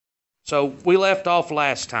So we left off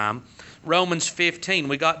last time, Romans 15.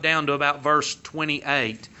 We got down to about verse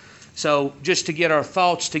 28. So just to get our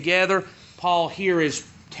thoughts together, Paul here is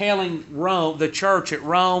telling Rome, the church at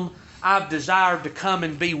Rome, I've desired to come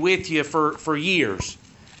and be with you for years.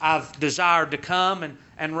 I've desired to come,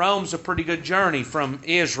 and Rome's a pretty good journey from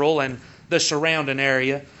Israel and the surrounding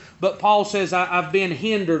area. But Paul says, I've been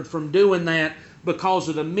hindered from doing that because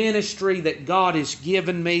of the ministry that God has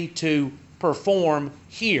given me to perform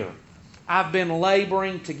here. I've been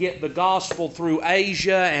laboring to get the gospel through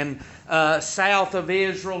Asia and south of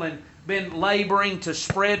Israel, and been laboring to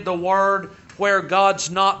spread the word where God's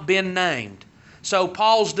not been named. So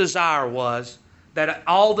Paul's desire was that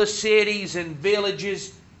all the cities and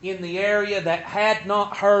villages in the area that had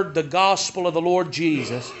not heard the gospel of the Lord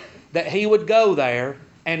Jesus, that he would go there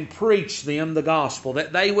and preach them the gospel,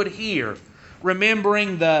 that they would hear,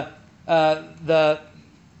 remembering I'm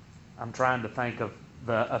trying to think of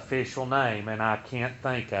the official name, and I can't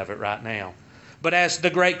think of it right now. But as the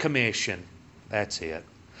Great Commission, that's it.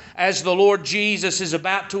 As the Lord Jesus is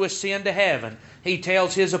about to ascend to heaven, He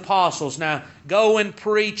tells His apostles, now go and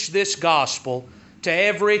preach this gospel to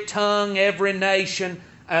every tongue, every nation,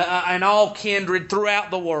 and all kindred throughout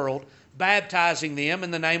the world, baptizing them in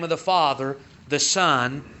the name of the Father, the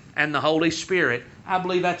Son, and the Holy Spirit. I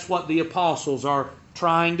believe that's what the apostles are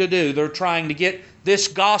trying to do. They're trying to get this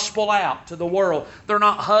gospel out to the world. They're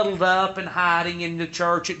not huddled up and hiding in the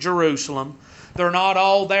church at Jerusalem. They're not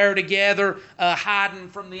all there together hiding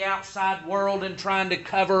from the outside world and trying to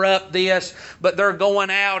cover up this, but they're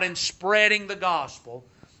going out and spreading the gospel.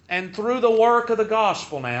 And through the work of the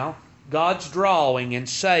gospel now, God's drawing and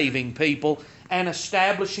saving people and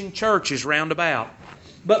establishing churches round about.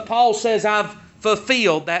 But Paul says, I've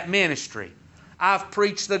fulfilled that ministry. I've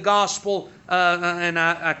preached the gospel, and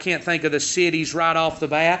I can't think of the cities right off the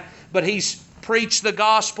bat, but he's preached the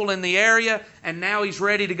gospel in the area, and now he's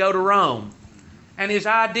ready to go to Rome. And his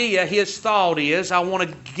idea, his thought is, I want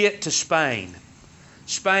to get to Spain.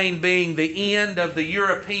 Spain being the end of the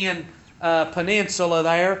European peninsula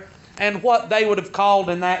there, and what they would have called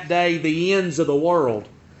in that day the ends of the world.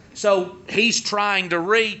 So he's trying to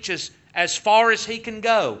reach as far as he can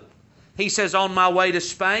go. He says, on my way to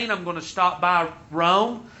Spain, I'm going to stop by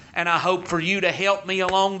Rome, and I hope for you to help me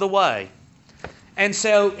along the way. And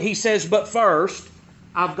so he says, but first,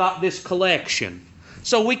 I've got this collection.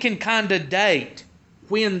 So we can kind of date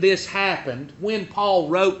when this happened, when Paul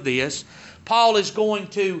wrote this. Paul is going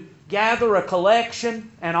to gather a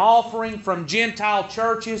collection, an offering from Gentile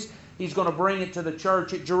churches. He's going to bring it to the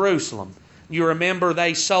church at Jerusalem. You remember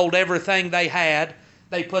they sold everything they had.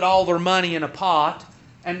 They put all their money in a pot,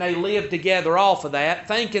 and they lived together off of that,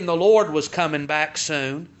 thinking the Lord was coming back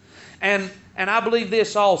soon. And I believe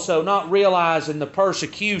this also, not realizing the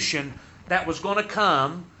persecution that was going to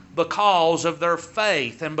come because of their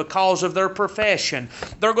faith and because of their profession.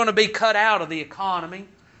 They're going to be cut out of the economy.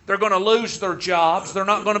 They're going to lose their jobs. They're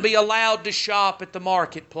not going to be allowed to shop at the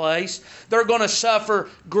marketplace. They're going to suffer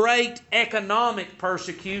great economic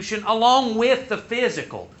persecution along with the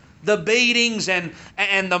physical. The beatings and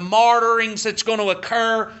the martyrings that's going to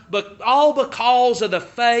occur, but all because of the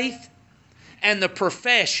faith and the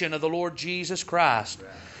profession of the Lord Jesus Christ.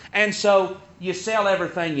 Right. And so you sell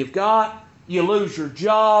everything you've got, you lose your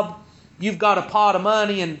job, you've got a pot of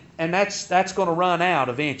money, and that's going to run out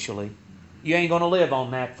eventually. You ain't going to live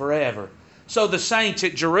on that forever. So the saints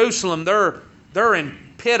at Jerusalem, they're in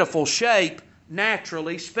pitiful shape,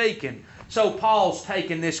 naturally speaking. So Paul's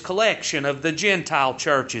taking this collection of the Gentile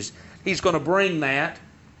churches. He's going to bring that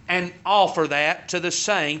and offer that to the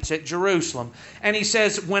saints at Jerusalem. And he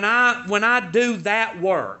says, when I do that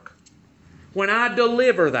work, when I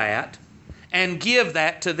deliver that and give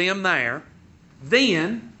that to them there,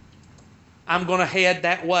 then I'm going to head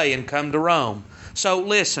that way and come to Rome. So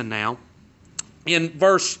listen now, in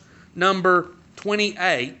verse number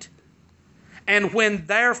 28, and when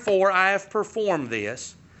therefore I have performed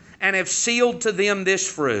this, and have sealed to them this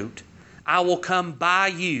fruit, I will come by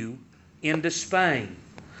you into Spain.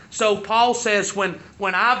 So Paul says, when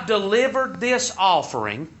I've delivered this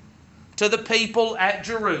offering to the people at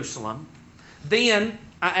Jerusalem, then,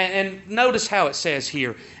 and notice how it says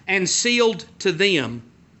here, and sealed to them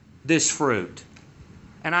this fruit.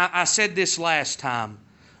 And I said this last time,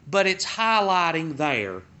 but it's highlighting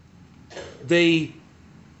there the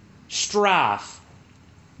strife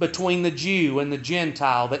between the Jew and the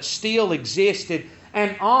Gentile that still existed.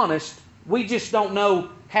 And honest, we just don't know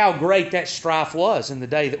how great that strife was in the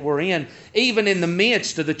day that we're in, even in the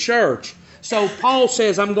midst of the church. So Paul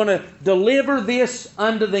says, I'm going to deliver this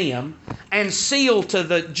unto them and seal to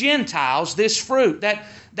the Gentiles this fruit.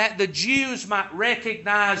 that the Jews might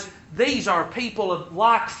recognize these are people of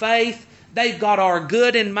like faith. They've got our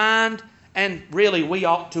good in mind, and really we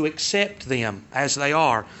ought to accept them as they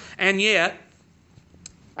are. And yet,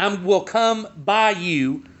 I will come by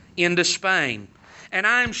you into Spain. And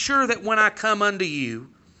I am sure that when I come unto you,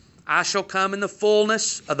 I shall come in the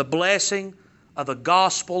fullness of the blessing of the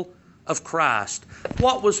gospel of Christ.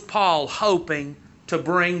 What was Paul hoping to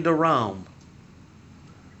bring to Rome?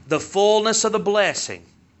 The fullness of the blessing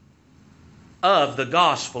of the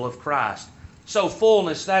gospel of Christ. So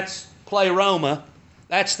fullness, that's pleroma.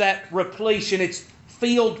 That's that repletion. It's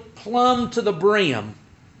filled plumb to the brim.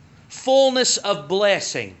 Fullness of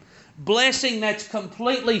blessing. Blessing that's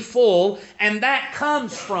completely full, and that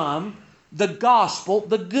comes from the gospel,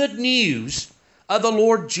 the good news of the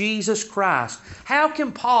Lord Jesus Christ. How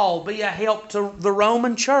can Paul be a help to the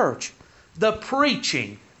Roman church? The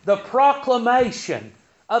preaching, the proclamation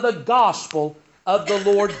of the gospel of the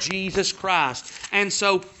Lord Jesus Christ. And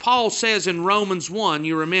so Paul says in Romans 1,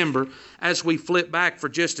 you remember, as we flip back for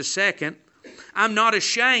just a second, I'm not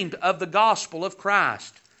ashamed of the gospel of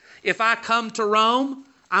Christ. If I come to Rome,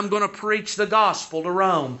 I'm going to preach the gospel to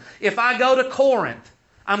Rome. If I go to Corinth,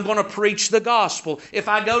 I'm going to preach the gospel. If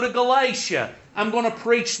I go to Galatia, I'm going to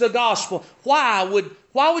preach the gospel. Why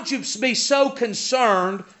would you be so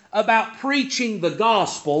concerned about preaching the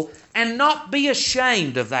gospel and not be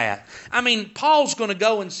ashamed of that? I mean, Paul's going to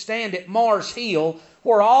go and stand at Mars Hill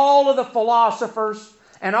where all of the philosophers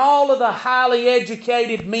and all of the highly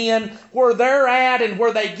educated men, where they're at and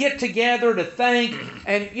where they get together to think,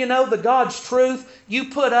 and you know, the God's truth, you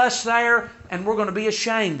put us there and we're going to be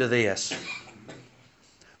ashamed of this.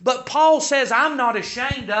 But Paul says, I'm not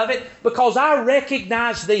ashamed of it because I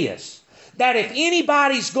recognize this, that if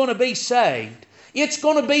anybody's going to be saved, it's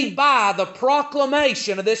going to be by the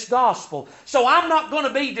proclamation of this gospel. So I'm not going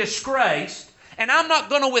to be disgraced, and I'm not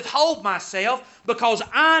going to withhold myself, because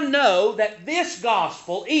I know that this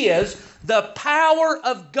gospel is the power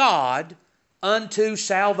of God unto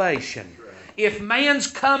salvation. If man's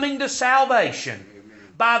coming to salvation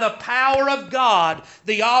by the power of God,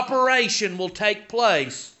 the operation will take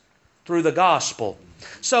place through the gospel.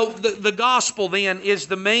 So the gospel then is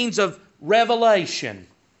the means of revelation.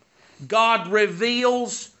 God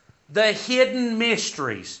reveals the hidden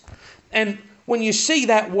mysteries. And when you see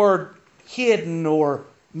that word hidden or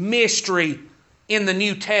mystery in the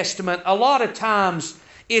New Testament, a lot of times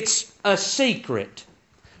it's a secret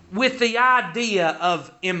with the idea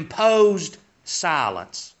of imposed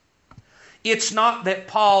silence. It's not that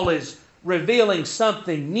Paul is revealing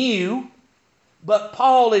something new, but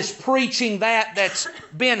Paul is preaching that's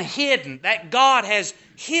been hidden, that God has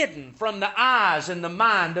hidden from the eyes and the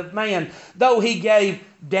mind of man. Though he gave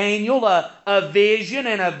Daniel a vision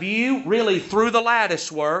and a view, really through the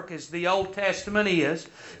lattice work, as the Old Testament is.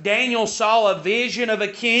 Daniel saw a vision of a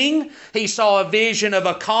king. He saw a vision of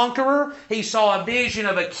a conqueror. He saw a vision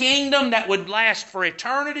of a kingdom that would last for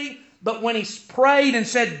eternity. But when he prayed and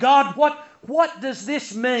said, God, what does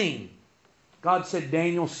this mean? God said,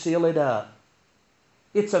 Daniel, seal it up.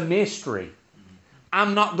 It's a mystery.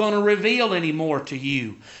 I'm not going to reveal any more to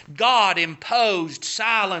you. God imposed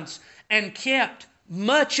silence and kept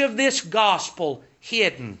much of this gospel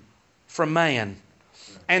hidden from man.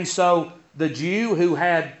 And so the Jew who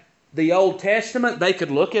had the Old Testament, they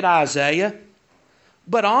could look at Isaiah.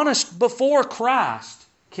 But honest, before Christ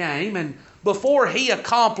came and before he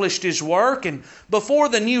accomplished his work and before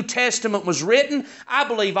the New Testament was written, I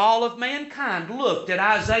believe all of mankind looked at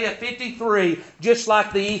Isaiah 53 just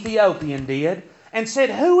like the Ethiopian did and said,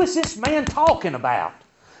 who is this man talking about?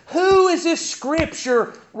 Who is this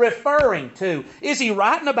scripture referring to? Is he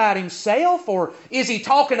writing about himself, or is he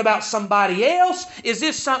talking about somebody else? Is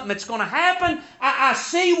this something that's going to happen? I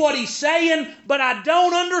see what he's saying, but I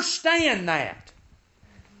don't understand that.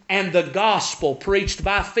 And the gospel preached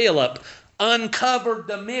by Philip uncovered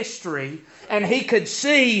the mystery, and he could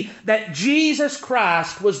see that Jesus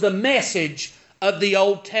Christ was the message of the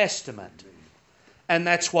Old Testament. And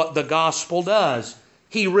that's what the gospel does.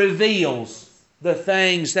 He reveals the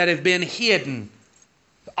things that have been hidden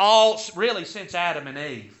really since Adam and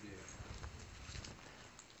Eve.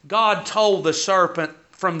 God told the serpent,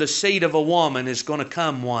 from the seed of a woman is going to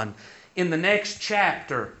come one. In the next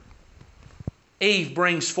chapter, Eve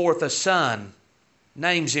brings forth a son,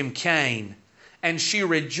 names him Cain, and she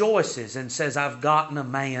rejoices and says, I've gotten a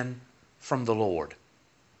man from the Lord.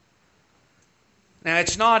 Now,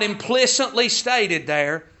 it's not implicitly stated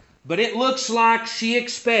there, but it looks like she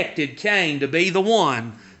expected Cain to be the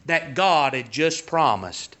one that God had just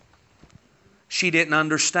promised. She didn't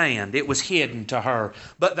understand. It was hidden to her.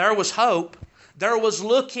 But there was hope. There was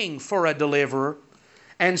looking for a deliverer.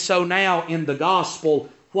 And so now in the gospel,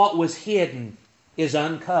 what was hidden is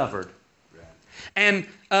uncovered. And,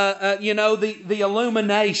 the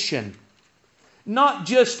illumination, not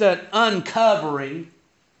just an uncovering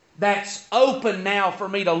that's open now for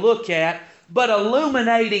me to look at, but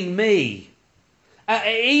illuminating me.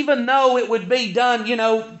 Even though it would be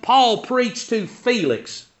done, Paul preached to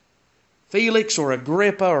Felix or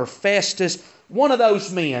Agrippa or Festus, one of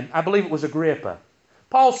those men, I believe it was Agrippa.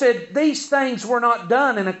 Paul said, these things were not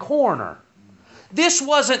done in a corner. This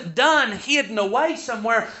wasn't done hidden away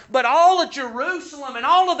somewhere, but all of Jerusalem and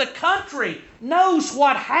all of the country knows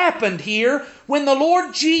what happened here when the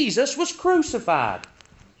Lord Jesus was crucified.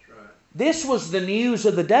 That's right. This was the news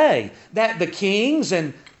of the day, that the kings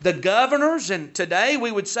and the governors, and today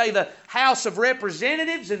we would say the House of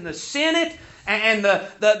Representatives and the Senate and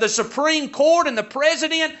the Supreme Court and the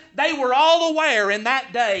President, they were all aware in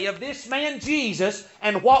that day of this man Jesus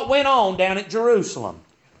and what went on down at Jerusalem.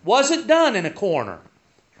 Wasn't done in a corner.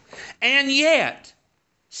 And yet,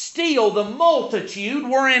 still the multitude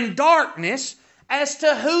were in darkness as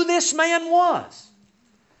to who this man was.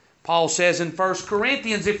 Paul says in 1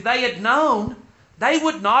 Corinthians, if they had known, they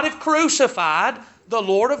would not have crucified the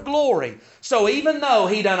Lord of glory. So even though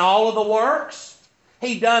He done all of the works,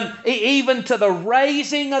 He done even to the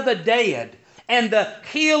raising of the dead, and the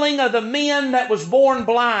healing of the men that was born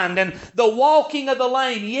blind, and the walking of the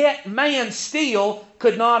lame, yet man still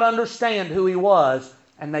could not understand who He was,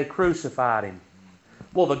 and they crucified Him.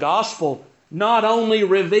 Well, the gospel not only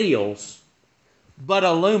reveals, but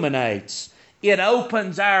illuminates. It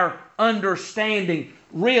opens our understanding.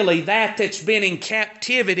 Really, that's been in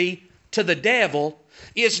captivity to the devil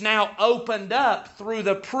is now opened up through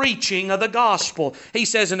the preaching of the gospel. He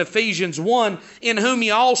says in Ephesians 1, in whom ye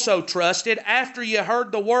also trusted, after ye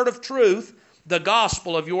heard the word of truth, the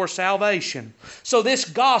gospel of your salvation. So this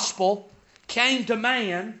gospel came to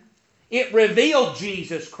man, it revealed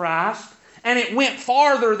Jesus Christ, and it went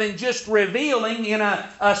farther than just revealing in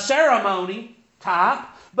a ceremony type,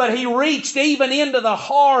 but He reached even into the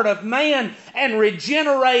heart of man and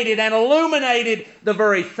regenerated and illuminated the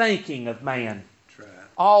very thinking of man.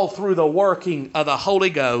 All through the working of the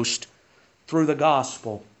Holy Ghost through the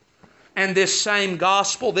gospel. And this same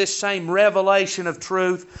gospel, this same revelation of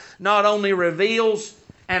truth, not only reveals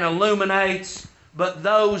and illuminates, but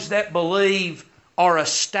those that believe are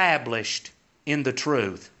established in the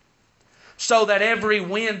truth. So that every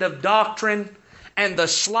wind of doctrine and the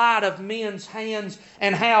sleight of men's hands,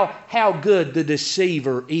 and how good the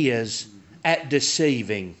deceiver is at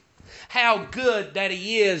deceiving. How good that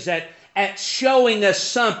he is at showing us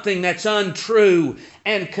something that's untrue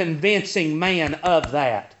and convincing man of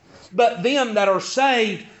that. But them that are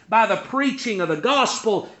saved by the preaching of the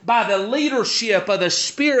gospel, by the leadership of the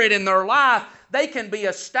Spirit in their life, they can be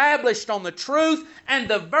established on the truth, and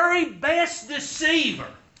the very best deceiver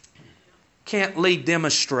can't lead them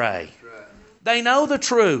astray. They know the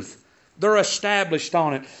truth. They're established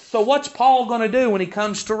on it. So what's Paul going to do when he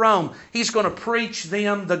comes to Rome? He's going to preach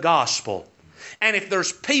them the gospel. And if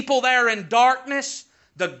there's people there in darkness,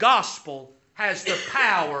 the gospel has the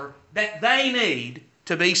power that they need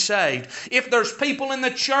to be saved. If there's people in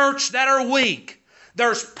the church that are weak,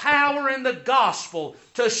 there's power in the gospel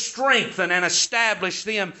to strengthen and establish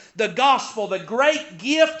them. The gospel, the great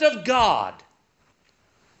gift of God,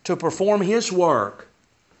 to perform His work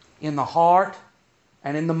in the heart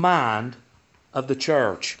and in the mind of the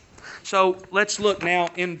church. So let's look now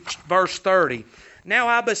in verse 30. Now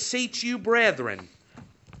I beseech you, brethren,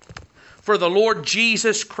 for the Lord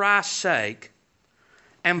Jesus Christ's sake,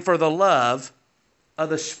 and for the love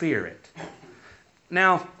of the Spirit.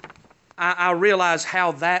 Now, I realize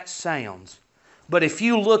how that sounds, but if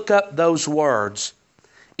you look up those words,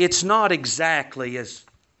 it's not exactly as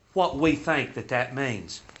what we think that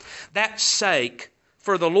means. That sake,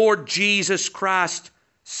 for the Lord Jesus Christ's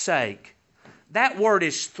sake, that word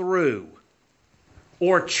is through,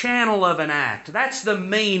 or channel of an act. That's the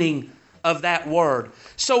meaning of that word.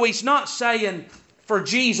 So he's not saying, for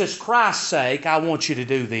Jesus Christ's sake, I want you to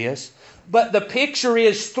do this. But the picture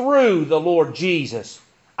is through the Lord Jesus,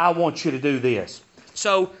 I want you to do this.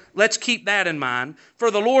 So let's keep that in mind. For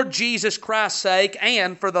the Lord Jesus Christ's sake,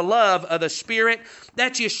 and for the love of the Spirit,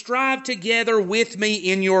 that you strive together with me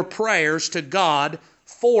in your prayers to God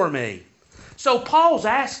for me. So Paul's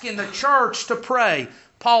asking the church to pray.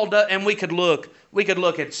 Paul does, and we could look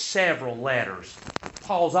at several letters.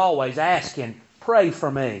 Paul's always asking, pray for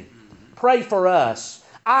me. Pray for us.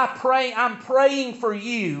 I'm praying for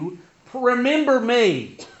you. Remember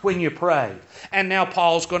me when you pray. And now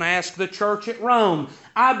Paul's going to ask the church at Rome,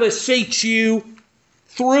 I beseech you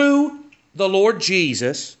through the Lord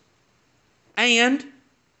Jesus and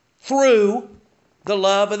through the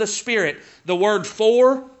love of the Spirit. The word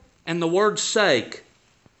for and the word sake,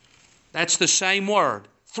 that's the same word.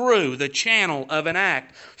 Through the channel of an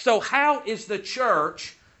act. So how is the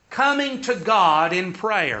church coming to God in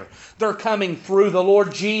prayer? They're coming through the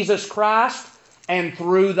Lord Jesus Christ and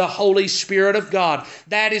through the Holy Spirit of God.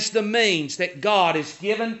 That is the means that God has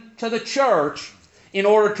given to the church in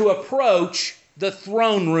order to approach the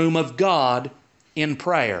throne room of God in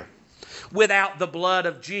prayer. Without the blood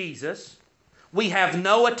of Jesus, we have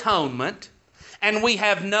no atonement and we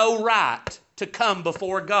have no right to come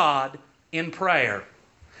before God in prayer.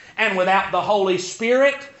 And without the Holy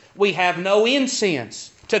Spirit, we have no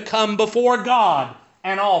incense to come before God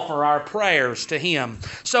and offer our prayers to Him.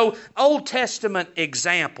 So, Old Testament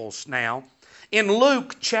examples now. In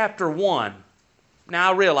Luke chapter 1,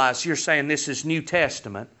 now I realize you're saying this is New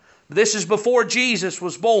Testament. This is before Jesus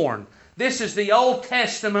was born. This is the Old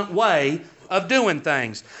Testament way of doing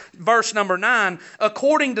things. Verse number 9,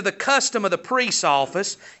 according to the custom of the priest's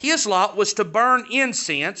office, his lot was to burn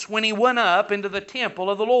incense when he went up into the temple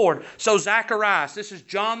of the Lord. So Zacharias, this is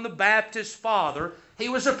John the Baptist's father, he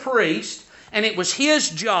was a priest, and it was his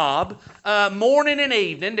job morning and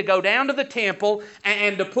evening to go down to the temple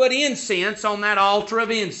and to put incense on that altar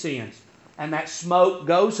of incense. And that smoke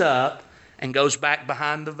goes up and goes back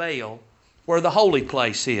behind the veil where the holy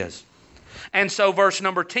place is. And so verse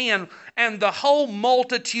number 10, and the whole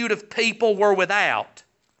multitude of people were without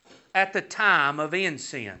at the time of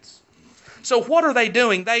incense. So what are they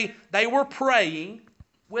doing? They were praying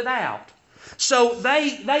without. So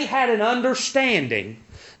they had an understanding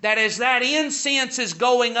that as that incense is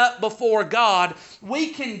going up before God, we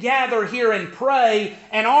can gather here and pray,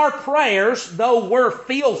 and our prayers, though we're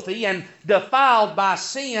filthy and defiled by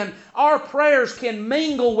sin, our prayers can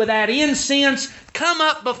mingle with that incense, come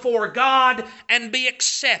up before God, and be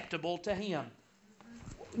acceptable to Him.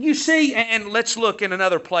 You see, and let's look in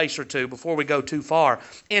another place or two before we go too far.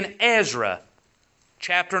 In Ezra,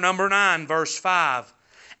 chapter number 9, verse 5,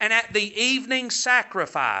 and at the evening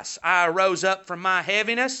sacrifice I arose up from my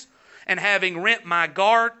heaviness, and having rent my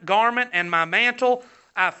garment and my mantle,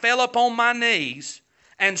 I fell upon my knees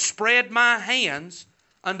and spread my hands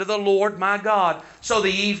unto the Lord my God. So the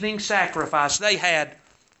evening sacrifice, they had,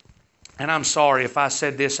 and I'm sorry if I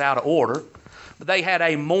said this out of order, but they had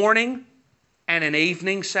a morning and an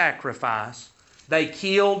evening sacrifice. They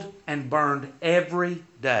killed and burned every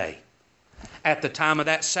day. At the time of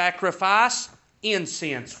that sacrifice,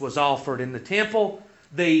 incense was offered in the temple.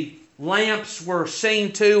 The lamps were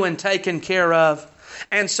seen to and taken care of.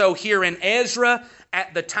 And so here in Ezra,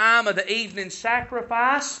 at the time of the evening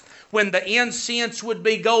sacrifice, when the incense would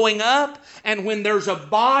be going up, and when there's a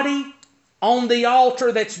body on the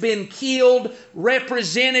altar that's been killed,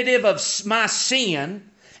 representative of my sin,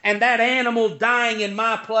 and that animal dying in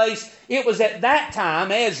my place, it was at that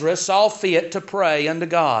time Ezra saw fit to pray unto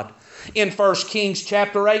God. In 1 Kings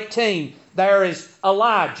chapter 18, there is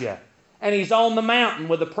Elijah, and he's on the mountain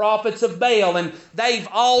with the prophets of Baal, and they've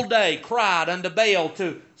all day cried unto Baal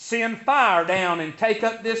to send fire down and take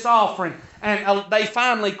up this offering. And they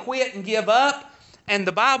finally quit and give up. And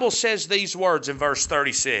the Bible says these words in verse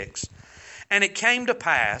 36. And it came to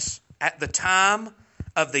pass at the time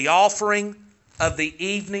of the offering of the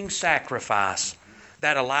evening sacrifice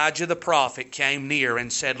that Elijah the prophet came near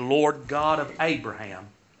and said, Lord God of Abraham,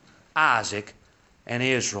 Isaac, and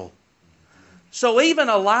Israel. So even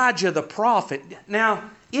Elijah the prophet, now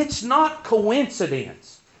it's not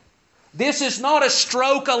coincidence. This is not a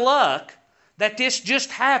stroke of luck that this just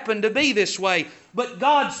happened to be this way. But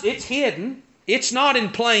it's hidden. It's not in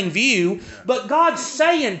plain view. But God's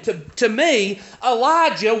saying to me,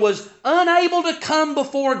 Elijah was unable to come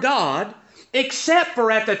before God except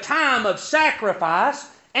for at the time of sacrifice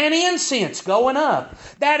and incense going up.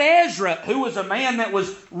 That Ezra, who was a man that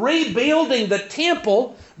was rebuilding the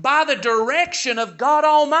temple by the direction of God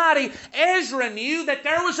Almighty, Ezra knew that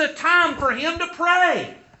there was a time for him to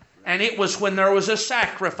pray. And it was when there was a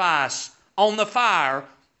sacrifice on the fire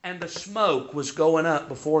and the smoke was going up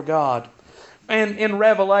before God. And in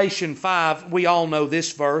Revelation 5, we all know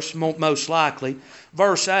this verse, most likely,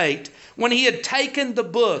 verse 8, when he had taken the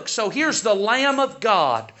book. So here's the Lamb of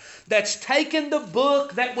God that's taken the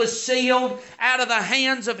book that was sealed out of the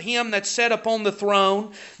hands of him that sat upon the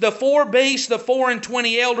throne. The 4 beasts, the 24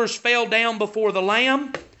 elders fell down before the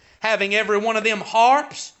Lamb, having every one of them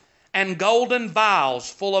harps and golden vials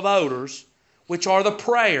full of odors, which are the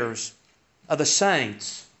prayers of the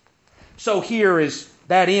saints. So here is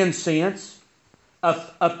that incense,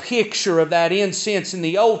 a picture of that incense in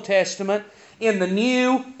the Old Testament. in the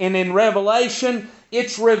New and in Revelation,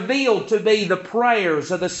 it's revealed to be the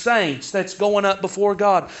prayers of the saints that's going up before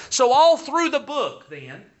God. So all through the book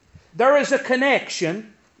then, there is a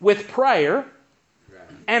connection with prayer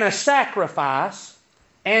and a sacrifice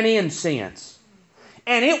and incense.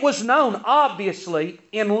 And it was known, obviously,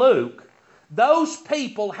 in Luke, those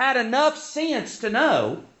people had enough sense to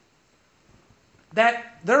know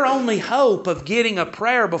that their only hope of getting a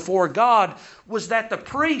prayer before God was that the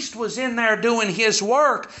priest was in there doing his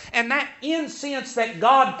work, and that incense that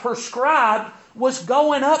God prescribed was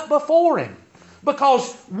going up before Him.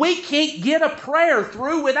 Because we can't get a prayer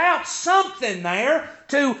through without something there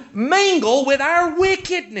to mingle with our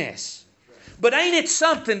wickedness. But ain't it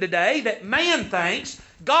something today that man thinks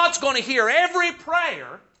God's going to hear every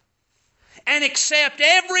prayer and accept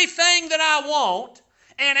everything that I want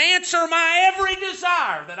and answer my every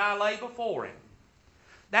desire that I lay before Him?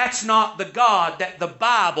 That's not the God that the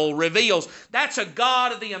Bible reveals. That's a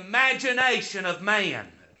God of the imagination of man.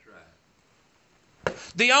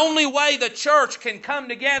 The only way the church can come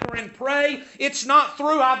together and pray, it's not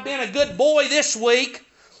through I've been a good boy this week,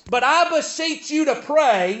 but I beseech you to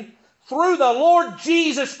pray through the Lord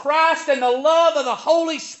Jesus Christ and the love of the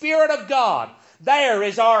Holy Spirit of God. There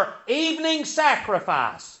is our evening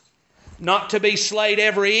sacrifice. Not to be slayed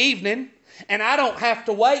every evening, and I don't have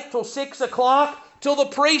to wait till 6 o'clock till the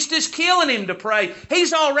priest is killing him to pray.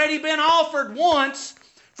 He's already been offered once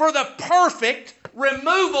for the perfect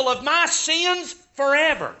removal of my sins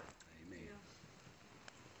forever. Amen.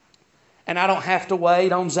 And I don't have to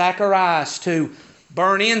wait on Zacharias to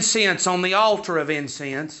burn incense on the altar of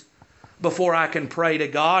incense before I can pray to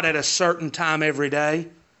God at a certain time every day.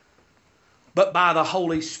 But by the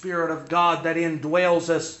Holy Spirit of God that indwells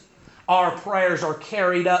us, our prayers are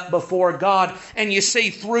carried up before God. And you see,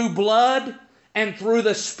 through blood and through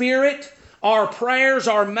the Spirit, our prayers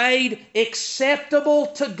are made acceptable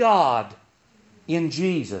to God in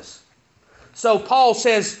Jesus. So Paul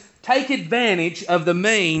says, take advantage of the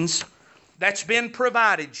means that's been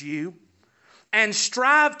provided you and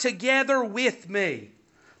strive together with me.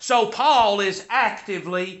 So Paul is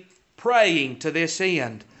actively praying to this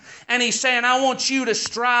end. And he's saying, I want you to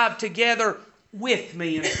strive together with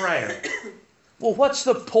me in prayer. Well, what's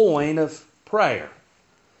the point of prayer?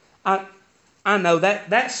 I know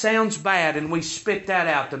that sounds bad, and we spit that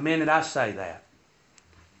out the minute I say that.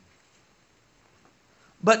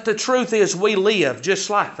 But the truth is we live just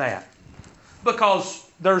like that. Because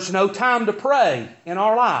there's no time to pray in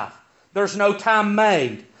our life. There's no time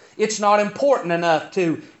made. It's not important enough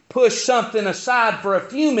to push something aside for a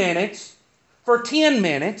few minutes, for 10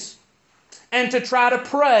 minutes, and to try to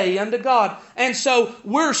pray unto God. And so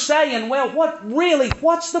we're saying, well,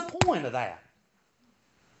 what's the point of that?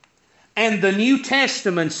 And the New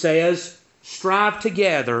Testament says, strive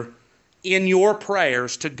together in your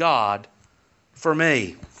prayers to God for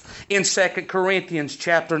me. In 2 Corinthians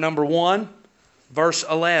chapter number 1, verse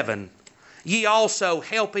 11, ye also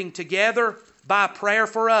helping together by prayer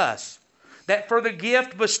for us, that for the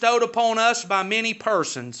gift bestowed upon us by many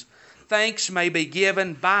persons, thanks may be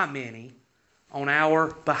given by many on our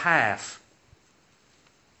behalf.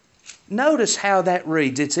 Notice how that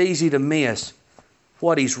reads. It's easy to miss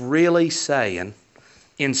what he's really saying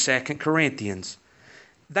in 2 Corinthians.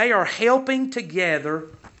 They are helping together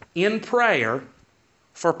in prayer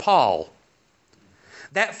for Paul.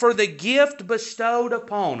 That for the gift bestowed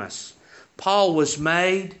upon us, Paul was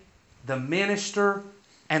made the minister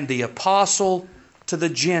and the apostle to the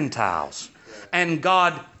Gentiles. And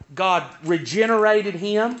God regenerated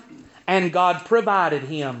him, and God provided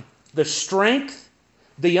him the strength,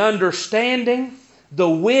 the understanding, the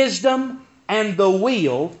wisdom, and the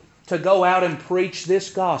will to go out and preach this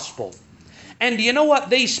gospel. And do you know what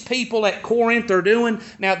these people at Corinth are doing?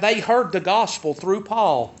 Now, they heard the gospel through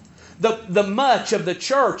Paul. The much of the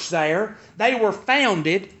church there, they were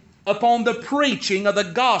founded upon the preaching of the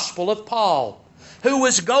gospel of Paul, who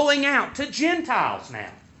was going out to Gentiles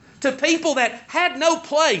now, to people that had no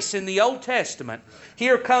place in the Old Testament.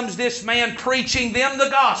 Here comes this man preaching them the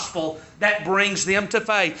gospel that brings them to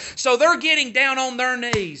faith. So they're getting down on their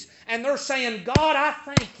knees and they're saying, God, I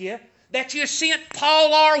thank you that you sent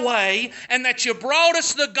Paul our way and that you brought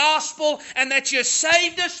us the gospel and that you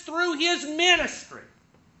saved us through his ministry.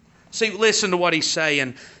 See, listen to what he's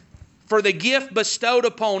saying. For the gift bestowed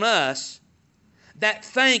upon us, that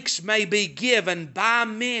thanks may be given by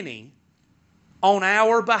many on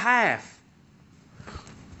our behalf.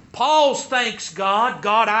 Paul's thanks God.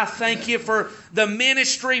 God, I thank you for the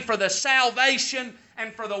ministry, for the salvation,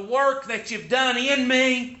 and for the work that you've done in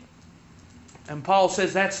me. And Paul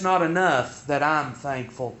says that's not enough that I'm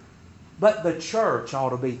thankful, but the church ought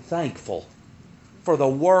to be thankful for the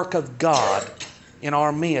work of God in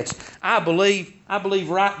our midst. I believe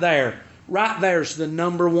right there's the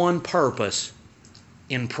number one purpose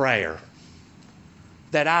in prayer.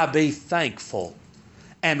 That I be thankful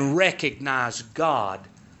and recognize God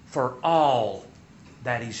for all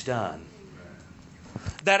that He's done.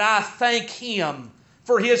 That I thank Him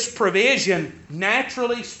for His provision,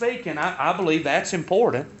 naturally speaking. I believe that's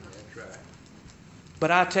important.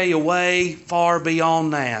 But I tell you, way far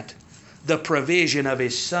beyond that, the provision of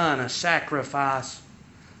His Son, a sacrifice,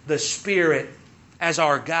 the Spirit as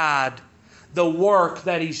our guide, the work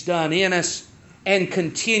that He's done in us and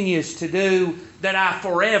continues to do, that I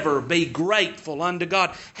forever be grateful unto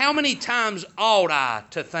God. How many times ought I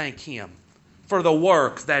to thank Him for the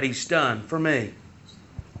work that He's done for me?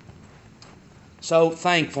 So,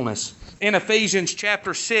 thankfulness. In Ephesians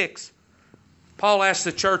chapter 6, Paul asks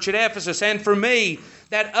the church at Ephesus, "And for me,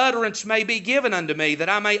 that utterance may be given unto me, that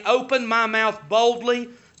I may open my mouth boldly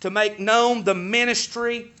to make known the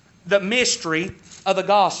mystery of the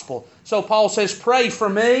gospel." So Paul says, pray for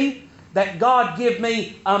me that God give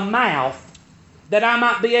me a mouth that I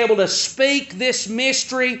might be able to speak this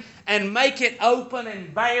mystery and make it open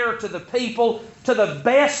and bare to the people to the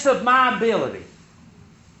best of my ability.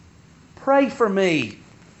 Pray for me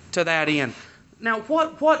to that end. Now,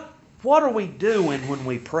 what are we doing when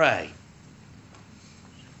we pray?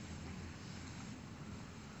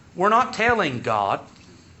 We're not telling God.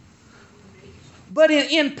 But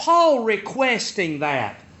in Paul requesting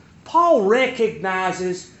that, Paul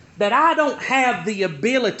recognizes that I don't have the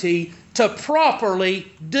ability to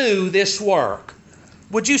properly do this work.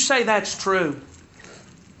 Would you say that's true?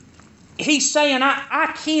 He's saying,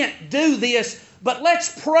 I can't do this, but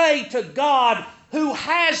let's pray to God who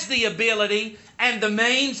has the ability and the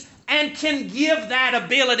means and can give that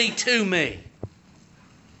ability to me.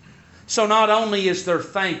 So not only is there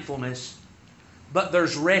thankfulness, but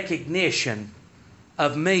there's recognition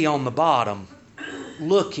of me on the bottom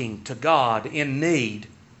looking to God in need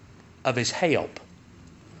of His help.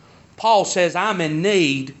 Paul says, I'm in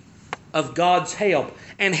need of God's help.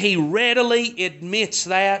 And he readily admits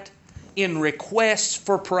that in requests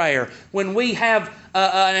for prayer. When we have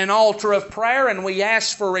an altar of prayer and we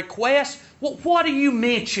ask for requests, what are you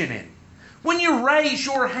mentioning? When you raise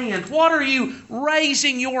your hand, what are you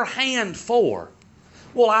raising your hand for?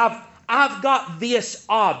 Well, I've got this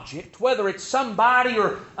object, whether it's somebody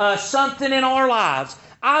or something in our lives.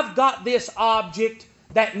 I've got this object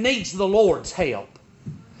that needs the Lord's help.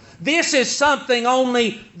 This is something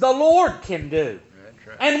only the Lord can do.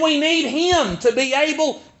 Right. And we need Him to be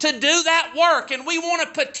able to do that work. And we want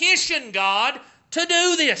to petition God to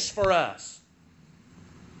do this for us.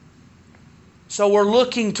 So we're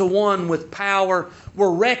looking to one with power.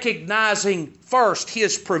 We're recognizing first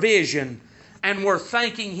His provision, and we're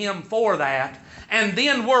thanking Him for that. And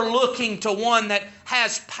then we're looking to one that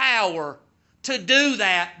has power to do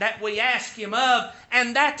that we ask Him of,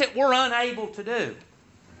 and that we're unable to do.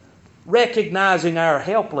 Recognizing our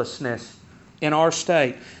helplessness in our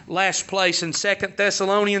state. Last place in 2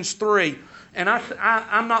 Thessalonians 3. And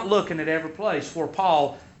I'm not looking at every place where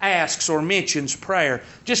Paul asks or mentions prayer.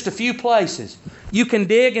 Just a few places. You can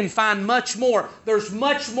dig and find much more. There's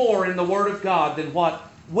much more in the Word of God than what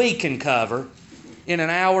we can cover in an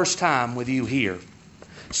hour's time with you here.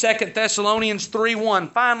 2 Thessalonians 3:1.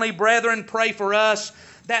 Finally, brethren, pray for us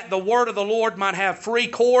that the word of the Lord might have free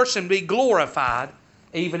course and be glorified,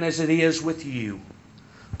 even as it is with you.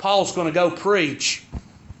 Paul's going to go preach,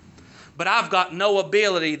 but I've got no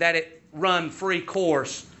ability that it run free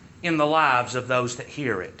course in the lives of those that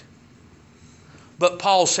hear it. But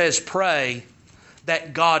Paul says, pray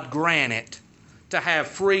that God grant it to have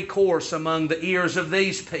free course among the ears of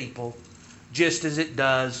these people, just as it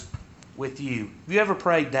does with you. Have you ever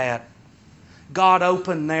prayed that? God,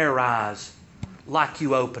 open their eyes like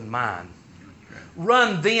you opened mine.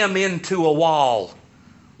 Run them into a wall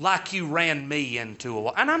like you ran me into a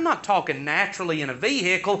wall. And I'm not talking naturally in a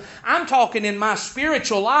vehicle. I'm talking in my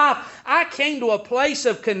spiritual life. I came to a place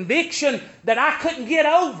of conviction that I couldn't get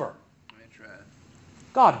over. That's right.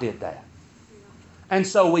 God did that. And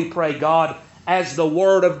so we pray, God, as the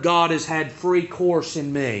Word of God has had free course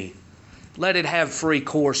in me, let it have free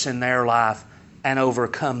course in their life and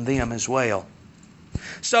overcome them as well.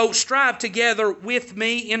 So strive together with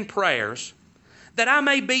me in prayers that I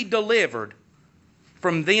may be delivered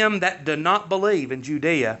from them that do not believe in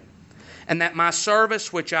Judea, and that my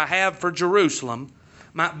service which I have for Jerusalem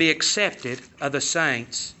might be accepted of the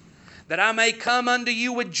saints, that I may come unto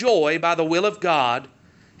you with joy by the will of God,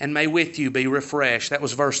 and may with you be refreshed. That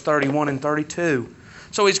was verse 31 and 32.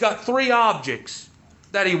 So he's got three objects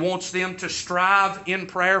that he wants them to strive in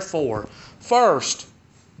prayer for. First,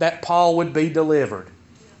 that Paul would be delivered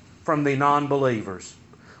from the non-believers.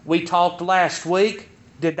 We talked last week.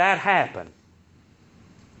 Did that happen?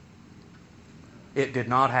 It did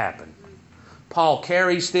not happen. Paul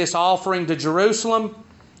carries this offering to Jerusalem.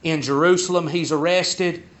 In Jerusalem he's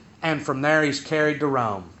arrested, and from there he's carried to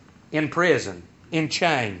Rome, in prison, in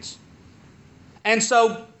chains. And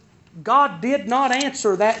so God did not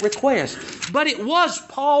answer that request. But it was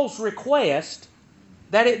Paul's request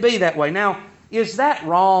that it be that way. Now, is that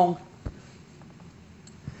wrong?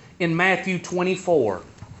 In Matthew 24,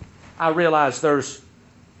 I realize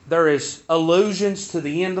there is allusions to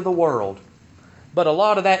the end of the world. But a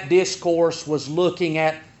lot of that discourse was looking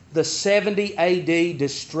at the 70 AD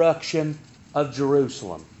destruction of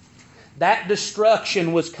Jerusalem. That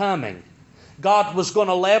destruction was coming. God was going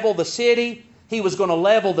to level the city. He was going to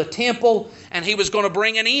level the temple. And He was going to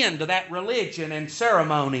bring an end to that religion and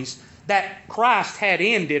ceremonies that Christ had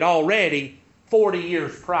ended already 40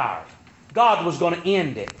 years prior. God was going to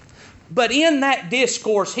end it. But in that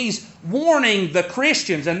discourse, He's warning the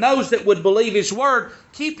Christians and those that would believe His word,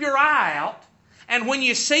 keep your eye out. And when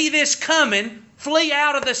you see this coming, flee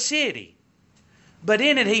out of the city. But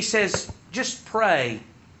in it He says, just pray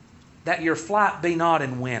that your flight be not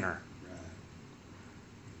in winter.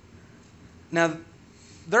 Now,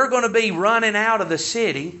 they're going to be running out of the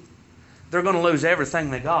city. They're going to lose everything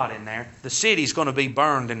they got in there. The city's going to be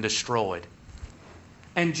burned and destroyed.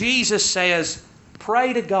 And Jesus says,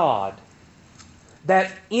 pray to God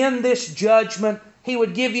that in this judgment He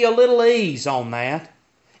would give you a little ease on that.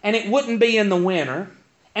 And it wouldn't be in the winter.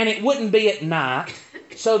 And it wouldn't be at night.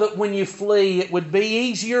 So that when you flee, it would be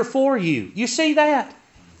easier for you. You see that?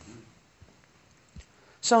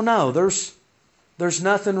 So no, there's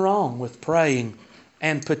nothing wrong with praying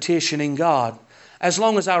and petitioning God. As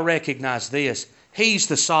long as I recognize this, He's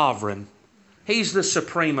the sovereign. He's the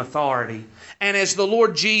supreme authority. And as the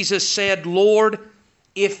Lord Jesus said, Lord,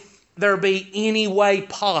 if there be any way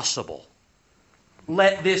possible,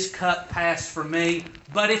 let this cup pass from me.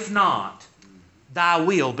 But if not, Thy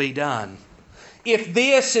will be done. If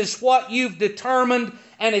this is what You've determined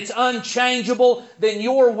and it's unchangeable, then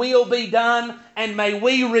Your will be done, and may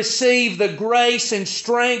we receive the grace and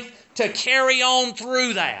strength to carry on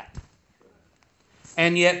through that.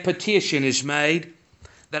 And yet petition is made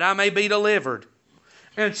that I may be delivered.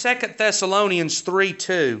 In 2 Thessalonians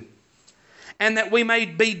 3:2, and that we may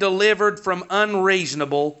be delivered from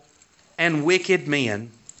unreasonable and wicked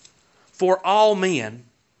men, for all men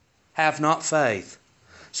have not faith.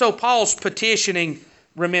 So Paul's petitioning,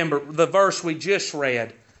 remember the verse we just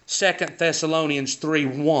read, 2 Thessalonians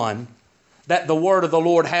 3:1, that the word of the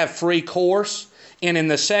Lord have free course. And in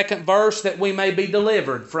the second verse, that we may be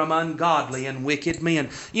delivered from ungodly and wicked men.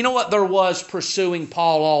 You know what there was pursuing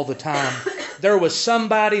Paul all the time? There was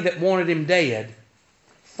somebody that wanted him dead,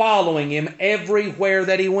 following him everywhere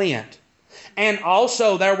that he went. And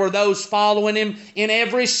also there were those following him in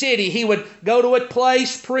every city. He would go to a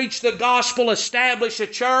place, preach the gospel, establish a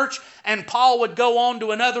church, and Paul would go on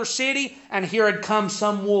to another city, and here had come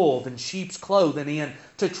some wolf in sheep's clothing in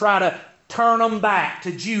to try to turn them back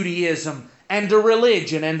to Judaism and to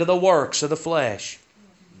religion and to the works of the flesh.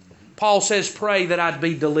 Paul says, pray that I'd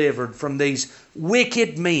be delivered from these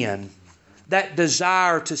wicked men that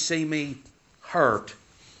desire to see me hurt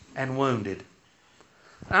and wounded.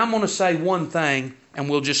 I'm going to say one thing, and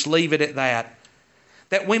we'll just leave it at that.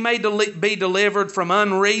 That we may be delivered from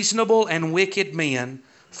unreasonable and wicked men,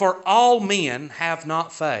 for all men have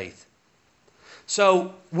not faith.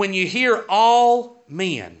 So, when you hear all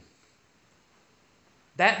men,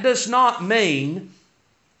 that does not mean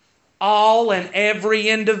all and every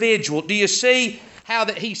individual. Do you see how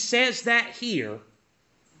that he says that here?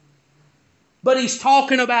 But he's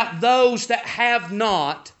talking about those that have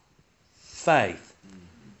not faith.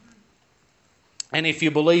 And if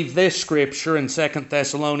you believe this scripture in 2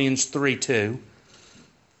 Thessalonians 3:2,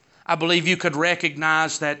 I believe you could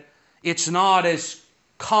recognize that it's not as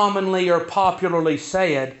commonly or popularly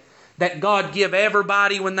said that God give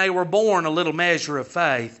everybody when they were born a little measure of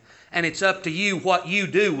faith, and it's up to you what you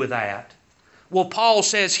do with that. Well, Paul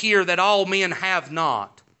says here that all men have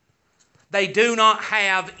not. They do not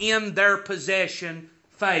have in their possession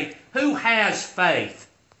faith. Who has faith?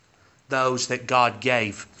 Those that God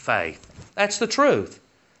gave faith. That's the truth.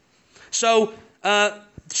 So,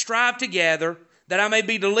 strive together that I may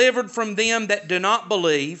be delivered from them that do not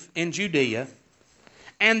believe in Judea,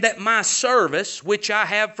 and that my service, which I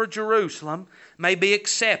have for Jerusalem, may be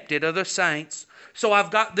accepted of the saints. So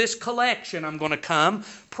I've got this collection I'm going to come.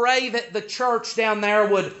 Pray that the church down there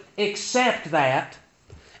would accept that,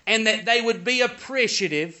 and that they would be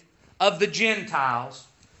appreciative of the Gentiles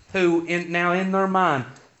who, now in their mind,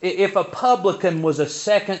 if a publican was a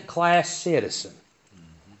second-class citizen,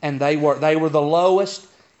 and they were the lowest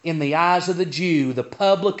in the eyes of the Jew, the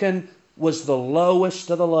publican was the lowest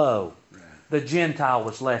of the low. The Gentile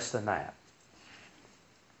was less than that.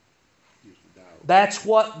 That's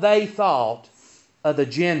what they thought of the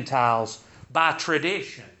Gentiles by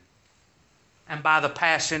tradition and by the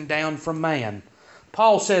passing down from man.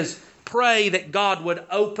 Paul says, pray that God would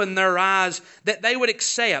open their eyes, that they would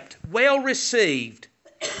accept, well received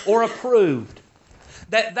or approved,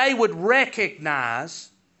 that they would recognize.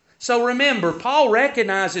 So remember, Paul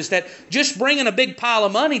recognizes that just bringing a big pile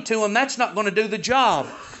of money to them, that's not going to do the job.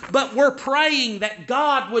 But we're praying that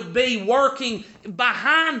God would be working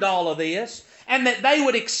behind all of this, and that they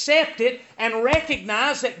would accept it and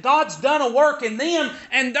recognize that God's done a work in them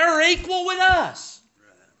and they're equal with us.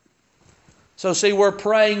 So see, we're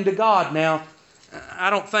praying to God now. I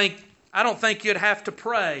don't think you'd have to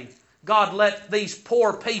pray, God, let these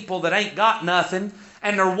poor people that ain't got nothing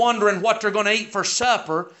and they're wondering what they're going to eat for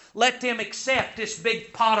supper, let them accept this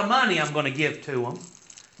big pot of money I'm going to give to them.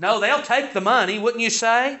 No, they'll take the money, wouldn't you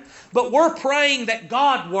say? But we're praying that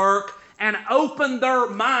God work and open their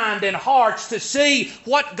mind and hearts to see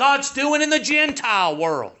what God's doing in the Gentile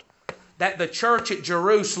world. That the church at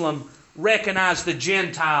Jerusalem recognized the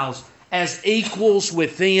Gentiles as equals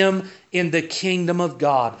with them in the kingdom of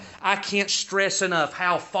God. I can't stress enough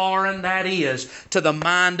how foreign that is to the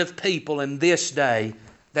mind of people in this day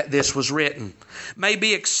that this was written. May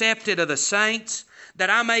be accepted of the saints,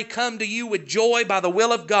 that I may come to you with joy by the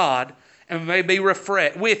will of God, and may be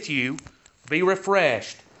with you, be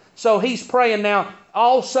refreshed. So he's praying now,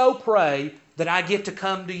 also pray that I get to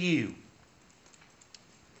come to you.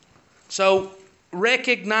 So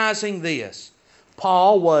recognizing this,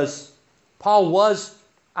 Paul was,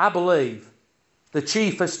 I believe, the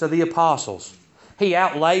chiefest of the apostles. He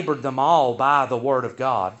outlabored them all by the Word of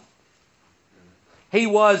God. He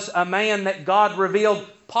was a man that God revealed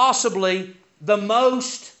possibly the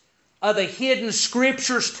most of the hidden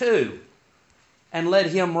Scriptures to, and let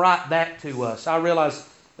him write that to us. I realize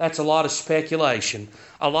that's a lot of speculation.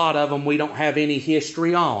 A lot of them we don't have any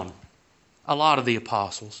history on. A lot of the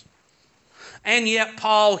apostles. And yet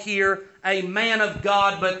Paul here, a man of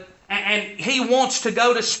God, and he wants to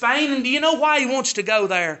go to Spain. And do you know why he wants to go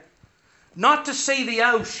there? Not to see the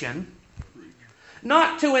ocean.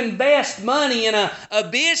 Not to invest money in a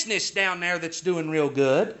business down there that's doing real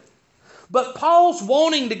good. But Paul's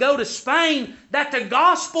wanting to go to Spain that the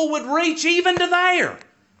gospel would reach even to there.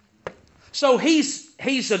 So he's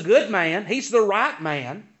a good man. He's the right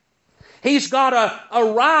man. He's got a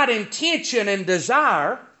right intention and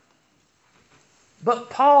desire. But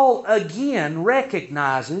Paul again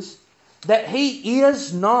recognizes that he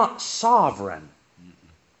is not sovereign.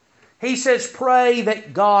 He says, pray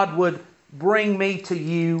that God would bring me to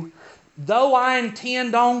you, though I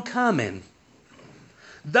intend on coming.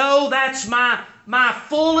 Though that's my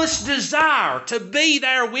fullest desire to be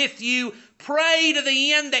there with you, pray to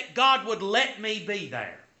the end that God would let me be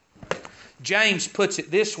there. James puts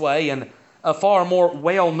it this way in a far more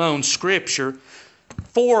well-known scripture,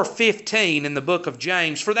 4:15 in the book of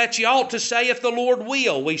James. For that ye ought to say, if the Lord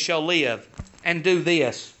will, we shall live, and do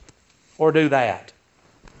this or do that.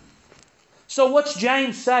 So what's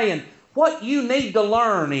James saying? What you need to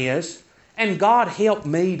learn is, and God help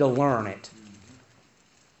me to learn it,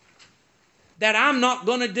 that I'm not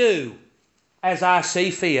going to do as I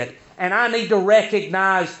see fit. And I need to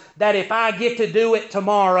recognize that if I get to do it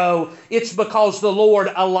tomorrow, it's because the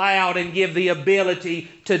Lord allowed and give the ability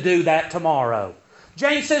to do that tomorrow.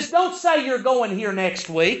 James says, don't say you're going here next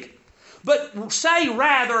week, but say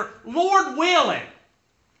rather, Lord willing,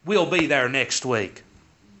 we'll be there next week.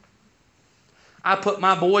 I put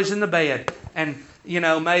my boys in the bed, and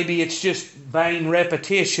maybe it's just vain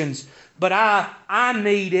repetitions, but I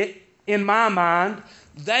need it in my mind.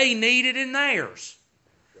 They need it in theirs.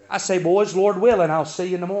 I say, boys, Lord willing, I'll see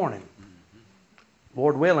you in the morning.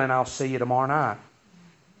 Lord willing, I'll see you tomorrow night.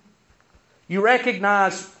 You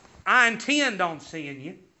recognize I intend on seeing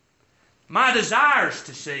you. My desire is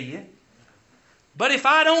to see you. But if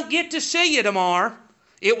I don't get to see you tomorrow,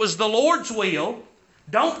 it was the Lord's will.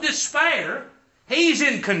 Don't despair. He's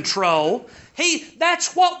in control.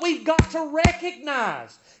 That's what we've got to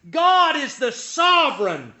recognize. God is the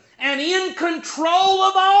sovereign and in control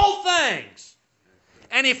of all things.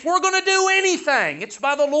 And if we're going to do anything, it's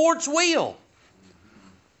by the Lord's will.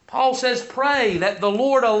 Paul says, pray that the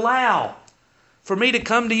Lord allow for me to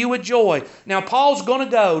come to you with joy. Now, Paul's going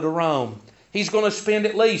to go to Rome. He's going to spend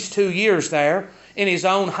at least 2 years there in his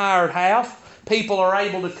own hired house. people are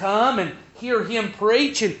able to come and hear him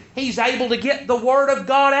preach, and he's able to get the Word of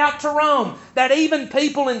God out to Rome, that even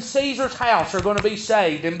people in Caesar's house are going to be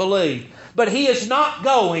saved and believe. But he is not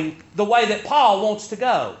going the way that Paul wants to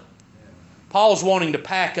go. Paul's wanting to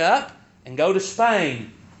pack up and go to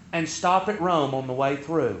Spain and stop at Rome on the way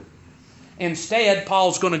through. Instead,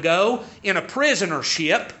 Paul's going to go in a prisoner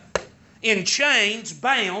ship, in chains,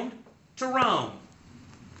 bound to Rome.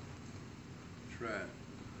 That's right.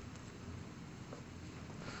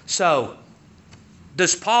 So,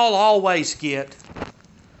 does Paul always get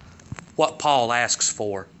what Paul asks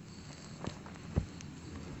for?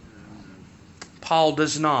 Paul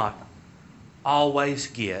does not always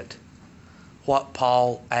get what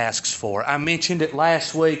Paul asks for. I mentioned it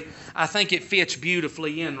last week. I think it fits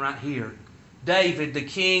beautifully in right here. David, the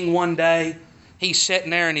king, one day, he's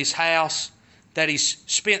sitting there in his house that he's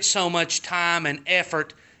spent so much time and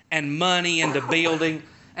effort and money into building,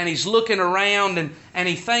 and he's looking around and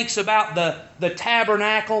he thinks about the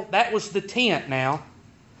tabernacle. That was the tent now.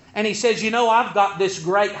 And he says, I've got this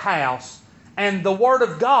great house, and the Word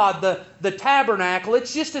of God, the tabernacle,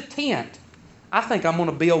 it's just a tent. I think I'm going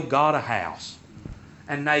to build God a house.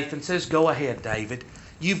 And Nathan says, go ahead, David.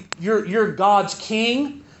 You're God's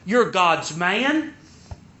king. You're God's man.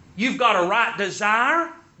 You've got a right desire.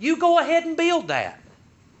 You go ahead and build that.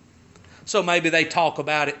 So maybe they talk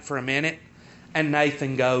about it for a minute, and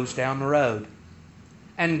Nathan goes down the road.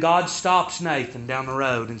 And God stops Nathan down the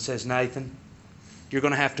road and says, Nathan, you're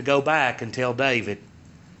going to have to go back and tell David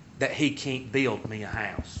that he can't build me a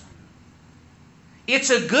house. It's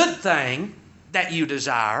a good thing that you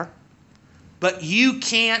desire, but you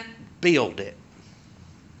can't build it.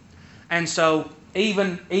 And so,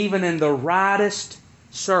 even in the rightest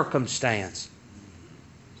circumstance,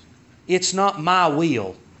 it's not my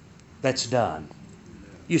will that's done.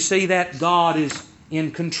 You see that God is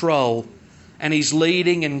in control, and He's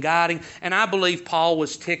leading and guiding. And I believe Paul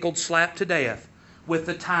was tickled slap to death with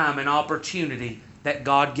the time and opportunity that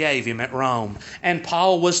God gave him at Rome. And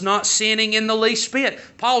Paul was not sinning in the least bit.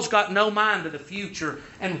 Paul's got no mind of the future,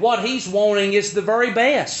 and what he's wanting is the very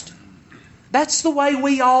best. That's the way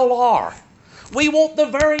we all are. We want the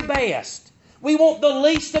very best. We want the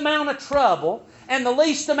least amount of trouble and the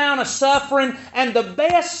least amount of suffering and the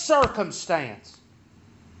best circumstance.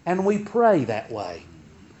 And we pray that way.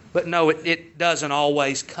 But no, it doesn't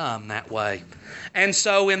always come that way. And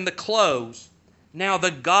so in the close, now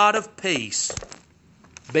the God of peace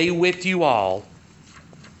be with you all.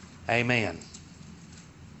 Amen.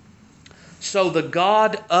 So the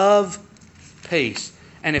God of peace.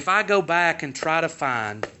 And if I go back and try to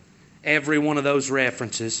find every one of those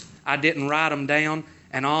references, I didn't write them down,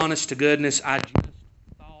 and honest to goodness, I just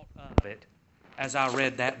thought of it as I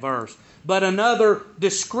read that verse. But another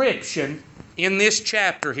description in this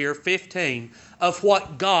chapter here, 15, of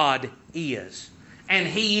what God is. And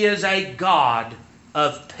He is a God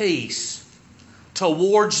of peace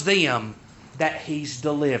towards them that He's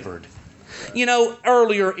delivered.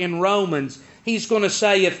 Earlier in Romans, he's going to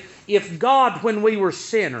say if God, when we were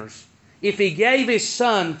sinners, if He gave His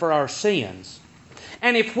Son for our sins,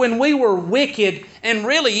 and if when we were wicked, and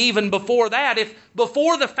really even before that, if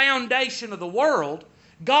before the foundation of the world,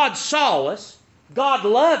 God saw us, God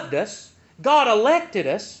loved us, God elected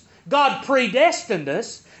us, God predestined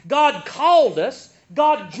us, God called us,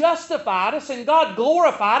 God justified us, and God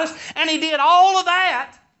glorified us, and He did all of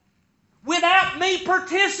that without me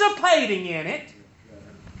participating in it,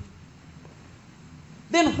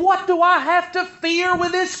 then what do I have to fear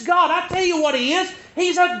with this God? I tell you what He is.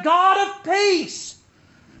 He's a God of peace.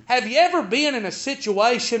 Have you ever been in a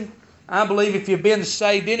situation, I believe if you've been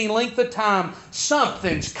saved any length of time,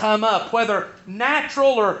 something's come up, whether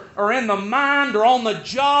natural or in the mind or on the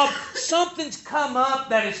job, something's come up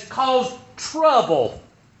that has caused trouble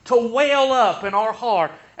to well up in our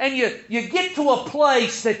heart. And you get to a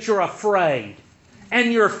place that you're afraid,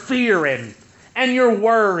 and you're fearing, and you're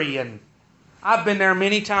worrying. I've been there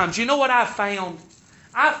many times. You know what I found?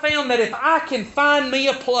 I found that if I can find me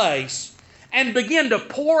a place and begin to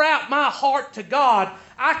pour out my heart to God,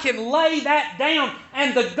 I can lay that down,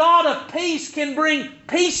 and the God of peace can bring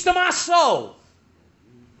peace to my soul.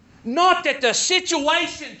 Not that the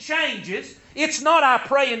situation changes. It's not I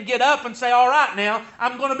pray and get up and say, all right now,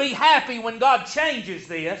 I'm going to be happy when God changes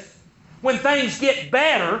this, when things get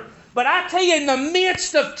better. But I tell you, in the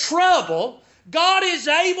midst of trouble, God is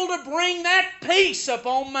able to bring that peace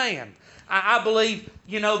upon man. I believe,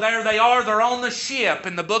 there they are. They're on the ship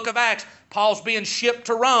in the book of Acts. Paul's being shipped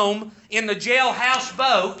to Rome in the jailhouse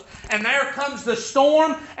boat. And there comes the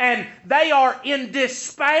storm, and they are in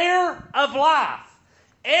despair of life.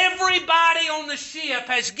 Everybody on the ship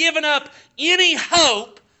has given up any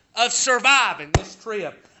hope of surviving this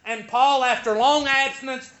trip. And Paul, after long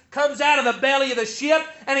abstinence, comes out of the belly of the ship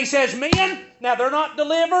and he says, men, now they're not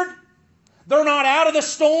delivered. They're not out of the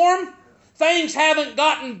storm. Things haven't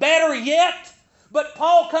gotten better yet. But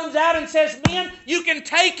Paul comes out and says, men, you can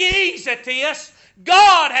take it easy to us.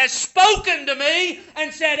 God has spoken to me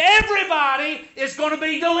and said everybody is going to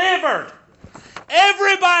be delivered.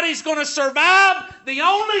 Everybody's going to survive. The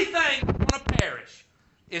only thing that's going to perish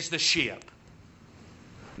is the ship.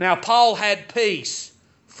 Now, Paul had peace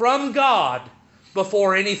from God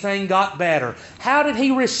before anything got better. How did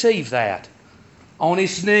he receive that? On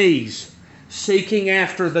his knees, seeking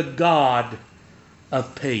after the God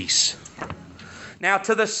of peace. Now,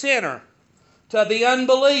 to the sinner, to the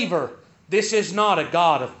unbeliever, this is not a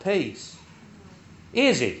God of peace,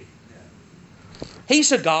 is he?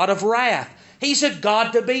 He's a God of wrath. He's a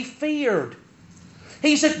God to be feared.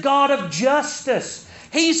 He's a God of justice.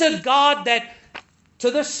 He's a God that,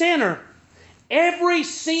 to the sinner, every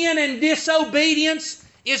sin and disobedience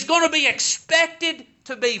is going to be expected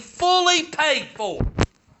to be fully paid for.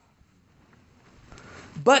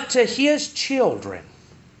 But to His children,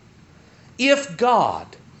 if God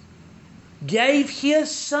gave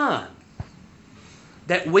His Son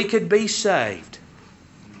that we could be saved,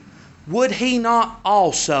 would He not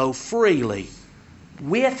also freely,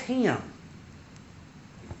 with Him,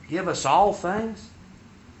 give us all things?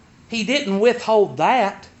 He didn't withhold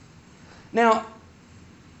that. Now,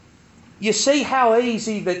 you see how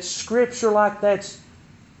easy that Scripture like that's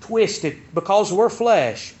twisted because we're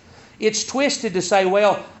flesh. It's twisted to say,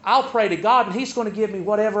 well, I'll pray to God and He's going to give me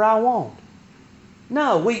whatever I want.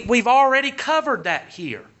 No, we've already covered that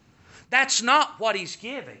here. That's not what He's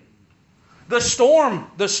giving. The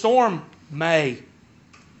storm may,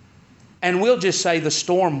 and we'll just say the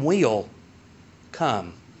storm will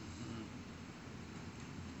come.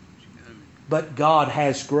 But God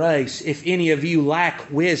has grace. If any of you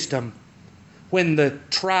lack wisdom, when the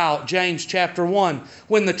trial, James chapter 1,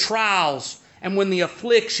 when the trials and when the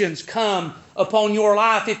afflictions come upon your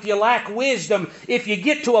life, if you lack wisdom, if you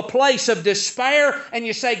get to a place of despair and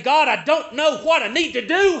you say, God, I don't know what I need to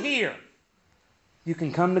do here, you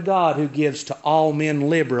can come to God who gives to all men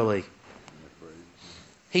liberally.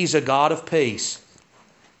 He's a God of peace.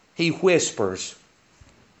 He whispers,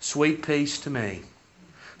 sweet peace to me.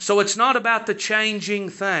 So it's not about the changing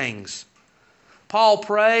things. Paul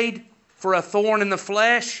prayed for a thorn in the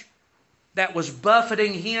flesh that was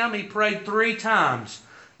buffeting him. He prayed 3 times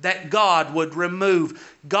that God would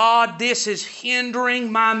remove. God, this is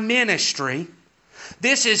hindering my ministry.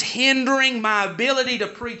 This is hindering my ability to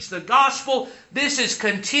preach the gospel. This is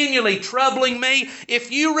continually troubling me.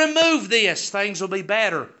 If you remove this, things will be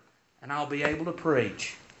better and I'll be able to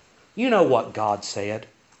preach. You know what God said.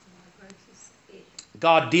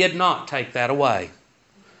 God did not take that away.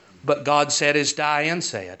 But God said, as Diane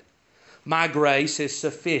said, my grace is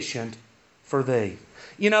sufficient for thee.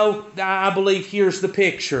 You know, I believe here's the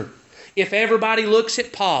picture. If everybody looks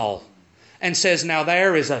at Paul and says, now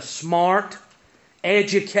there is a smart,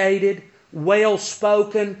 educated,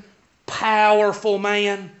 well-spoken, powerful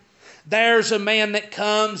man. There's a man that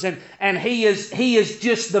comes and he is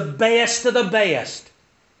just the best of the best.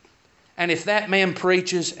 And if that man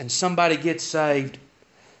preaches and somebody gets saved,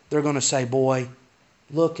 they're going to say, boy,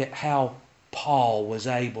 look at how Paul was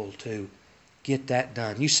able to get that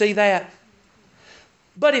done. You see that?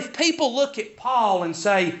 But if people look at Paul and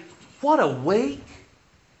say, what a weak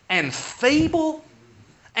and feeble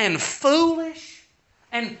and foolish,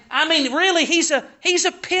 and I mean really he's a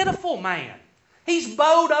pitiful man. He's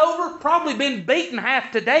bowed over, probably been beaten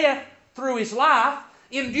half to death through his life,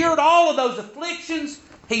 endured all of those afflictions.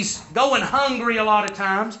 He's going hungry a lot of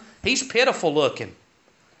times. He's pitiful looking.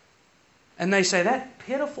 And they say, that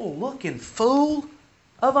pitiful looking fool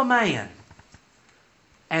of a man.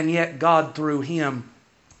 And yet God through him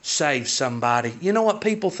saved somebody. You know what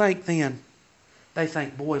people think then? They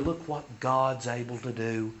think, boy, look what God's able to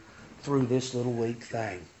do through this little weak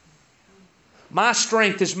thing. My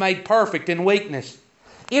strength is made perfect in weakness.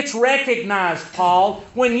 It's recognized, Paul,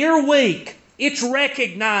 when you're weak, it's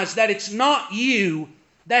recognized that it's not you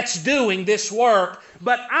that's doing this work,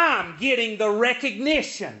 but I'm getting the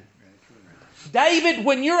recognition. David,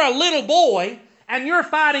 when you're a little boy and you're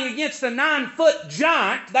fighting against a 9-foot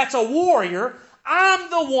giant that's a warrior, I'm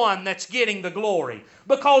the one that's getting the glory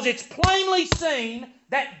because it's plainly seen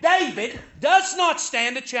that David does not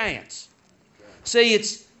stand a chance. See,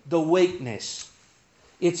 it's the weakness.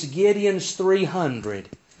 It's Gideon's 300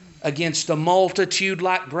 against a multitude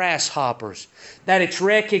like grasshoppers. That it's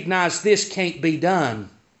recognized this can't be done.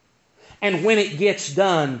 And when it gets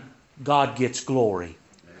done, God gets glory.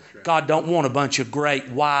 Right. God don't want a bunch of great,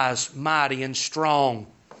 wise, mighty, and strong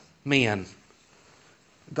men.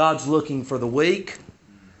 God's looking for the weak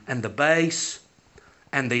and the base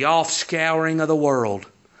and the offscouring of the world.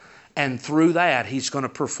 And through that, He's going to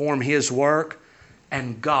perform His work,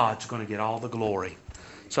 and God's going to get all the glory.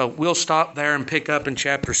 So we'll stop there and pick up in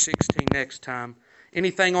chapter 16 next time.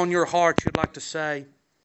 Anything on your heart you'd like to say?